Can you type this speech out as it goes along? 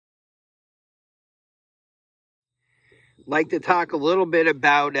like to talk a little bit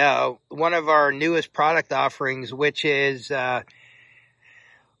about one of our newest product offerings, which is our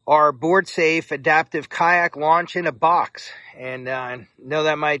BoardSafe adaptive kayak launch in a box. And I know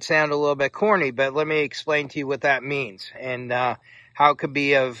that might sound a little bit corny, but let me explain to you what that means and how it could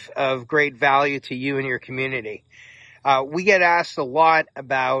be of great value to you and your community. We get asked a lot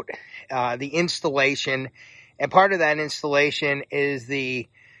about the installation, and part of that installation is the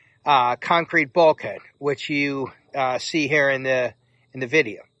concrete bulkhead, which you see here in the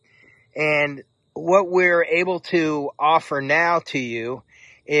video. And what we're able to offer now to you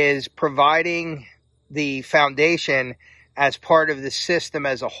is providing the foundation as part of the system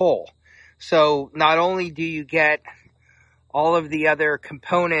as a whole. So not only do you get all of the other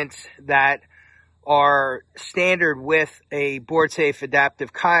components that are standard with a BoardSafe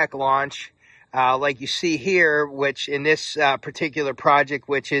adaptive kayak launch, like you see here, which in this particular project,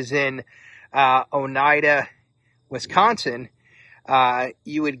 which is in Oneida, Wisconsin,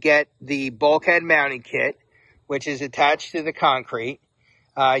 you would get the bulkhead mounting kit, which is attached to the concrete.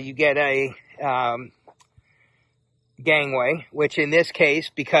 You get a gangway, which in this case,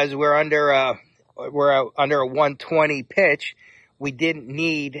 because we're under a 120 pitch, we didn't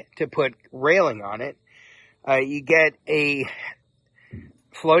need to put railing on it. You get a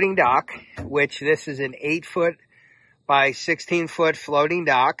floating dock, which this is an 8-foot by 16-foot floating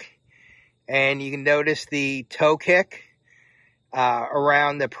dock. And you can notice the toe kick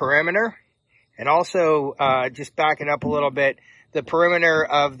around the perimeter. And also, just backing up a little bit, the perimeter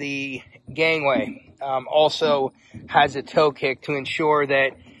of the gangway also has a toe kick to ensure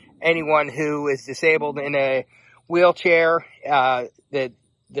that anyone who is disabled in a wheelchair, that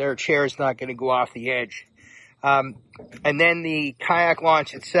their chair is not going to go off the edge. And then the kayak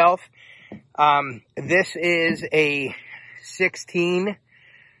launch itself, this is a 16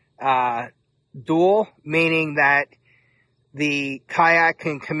 dual, meaning that the kayak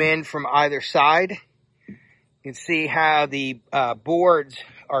can come in from either side. You can see how the boards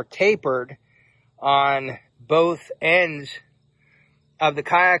are tapered on both ends of the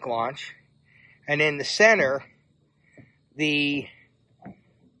kayak launch. And in the center, the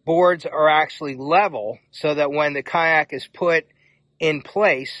boards are actually level so that when the kayak is put in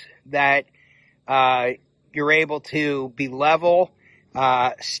place, that you're able to be level,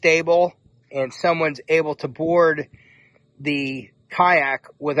 stable, and someone's able to board the kayak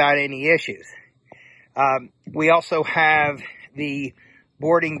without any issues. We also have the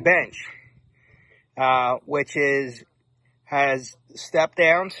boarding bench, which has step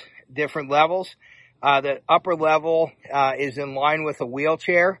downs, different levels. The upper level is in line with a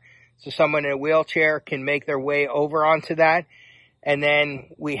wheelchair, so someone in a wheelchair can make their way over onto that. And then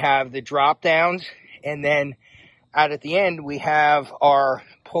we have the drop downs, and then out at the end we have our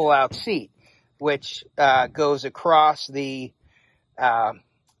pull-out seat, which goes across the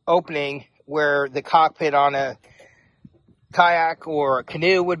opening where the cockpit on a kayak or a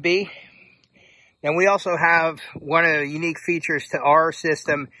canoe would be. And we also have one of the unique features to our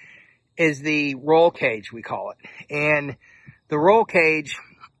system is the roll cage, we call it. And the roll cage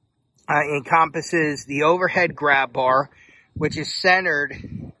encompasses the overhead grab bar, which is centered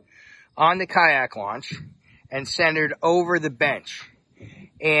on the kayak launch and centered over the bench.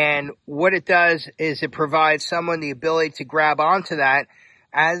 And what it does is it provides someone the ability to grab onto that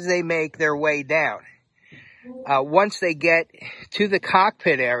as they make their way down. Once they get to the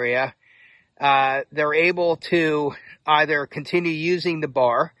cockpit area, they're able to either continue using the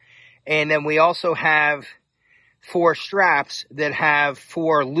bar, and then we also have 4 straps that have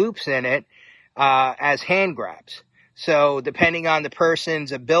 4 loops in it as hand grabs. So depending on the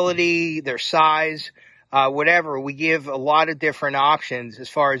person's ability, their size, whatever, we give a lot of different options as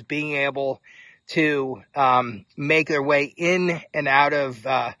far as being able to make their way in and out of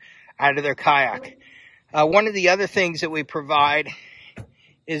their kayak. One of the other things that we provide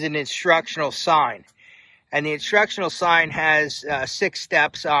is an instructional sign. And the instructional sign has 6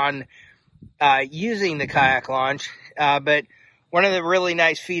 steps on using the kayak launch. But one of the really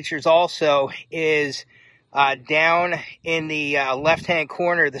nice features also is down in the left-hand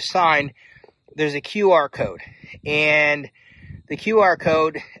corner of the sign, there's a QR code. And the QR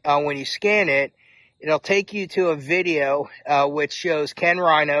code, when you scan it, it'll take you to a video which shows Ken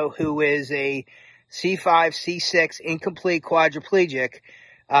Rhino, who is a C5, C6 incomplete quadriplegic,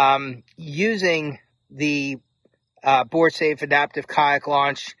 using the BoardSafe adaptive kayak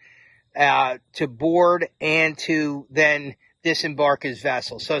launch to board and to then disembark his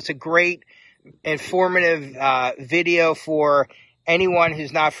vessel. So it's a great informative video for anyone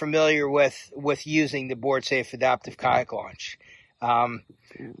who's not familiar with using the BoardSafe adaptive kayak launch.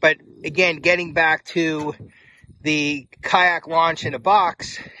 But again, getting back to the kayak launch in a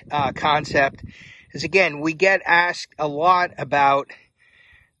box concept is, again, we get asked a lot about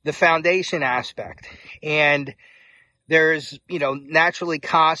the foundation aspect, and there's, naturally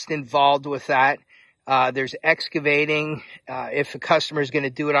cost involved with that. There's excavating, if a customer is going to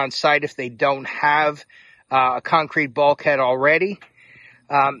do it on site, if they don't have a concrete bulkhead already.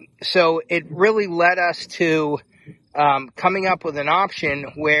 So it really led us to coming up with an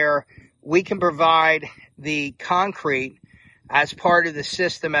option where we can provide the concrete as part of the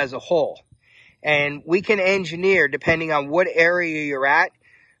system as a whole. And we can engineer, depending on what area you're at,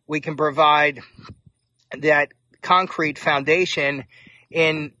 we can provide that concrete foundation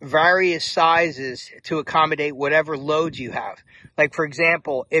in various sizes to accommodate whatever loads you have. Like, for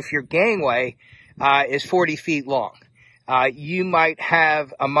example, if your gangway is 40 feet long, you might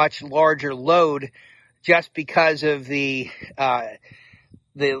have a much larger load just because of the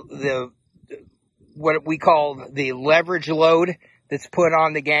what we call the leverage load that's put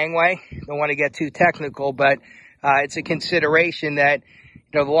on the gangway. Don't want to get too technical, but it's a consideration that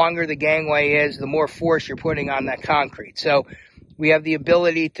the longer the gangway is, the more force you're putting on that concrete. So we have the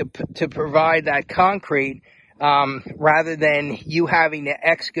ability to provide that concrete rather than you having to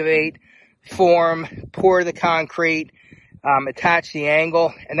excavate, form, pour the concrete, attach the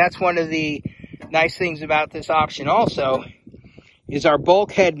angle. And that's one of the nice things about this option also, is our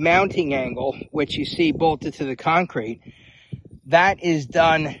bulkhead mounting angle, which you see bolted to the concrete. That is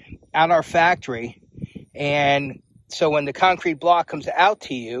done at our factory. And so when the concrete block comes out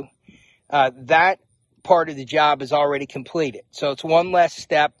to you, that part of the job is already completed. So it's one less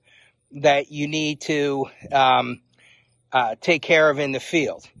step that you need to take care of in the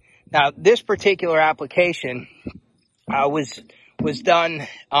field. Now, this particular application was done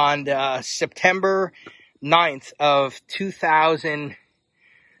on September 9th of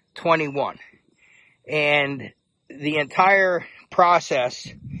 2021. And the entire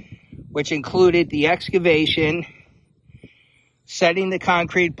process, which included the excavation, setting the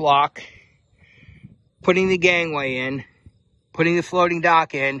concrete block, putting the gangway in, putting the floating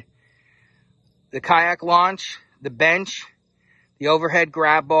dock in, the kayak launch, the bench, the overhead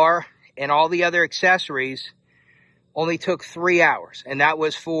grab bar, and all the other accessories, only took 3 hours. And that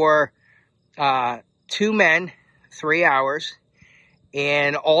was for 2 men, 3 hours.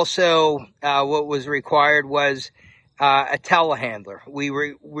 And also what was required was a telehandler. We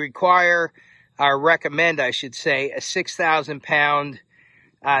recommend, I should say, a 6,000-pound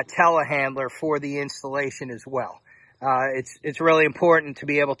telehandler for the installation as well. It's really important to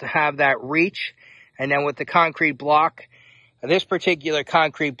be able to have that reach. And then with the concrete block, this particular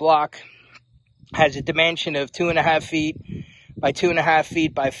concrete block has a dimension of 2.5 feet by 2.5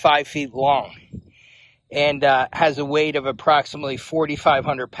 feet by 5 feet long, and has a weight of approximately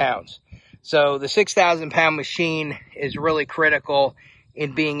 4,500 pounds. So the 6,000-pound machine is really critical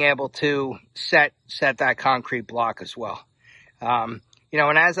in being able to set that concrete block as well. And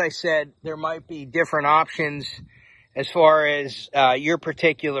as I said, there might be different options as far as your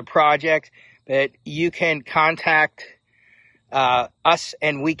particular project, but you can contact us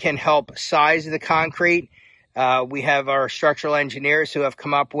and we can help size the concrete. We have our structural engineers who have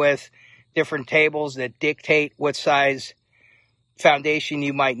come up with different tables that dictate what size foundation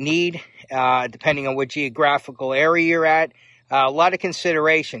you might need, depending on what geographical area you're at. A lot of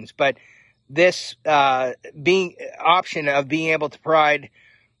considerations, but this option of being able to provide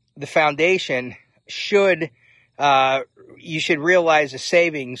the foundation you should realize the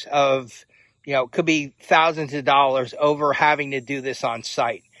savings of, could be thousands of dollars over having to do this on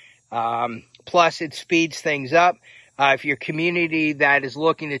site. Plus, it speeds things up. If you're a community that is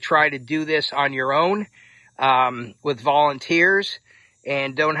looking to try to do this on your own with volunteers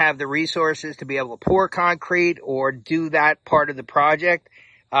and don't have the resources to be able to pour concrete or do that part of the project,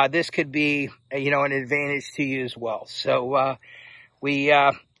 this could be, an advantage to you as well. So we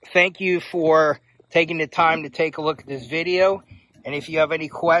thank you for taking the time to take a look at this video. And if you have any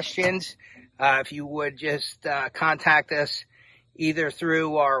questions, if you would just contact us either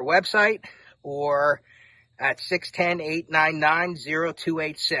through our website or at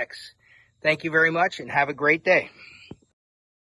 610-899-0286. Thank you very much and have a great day.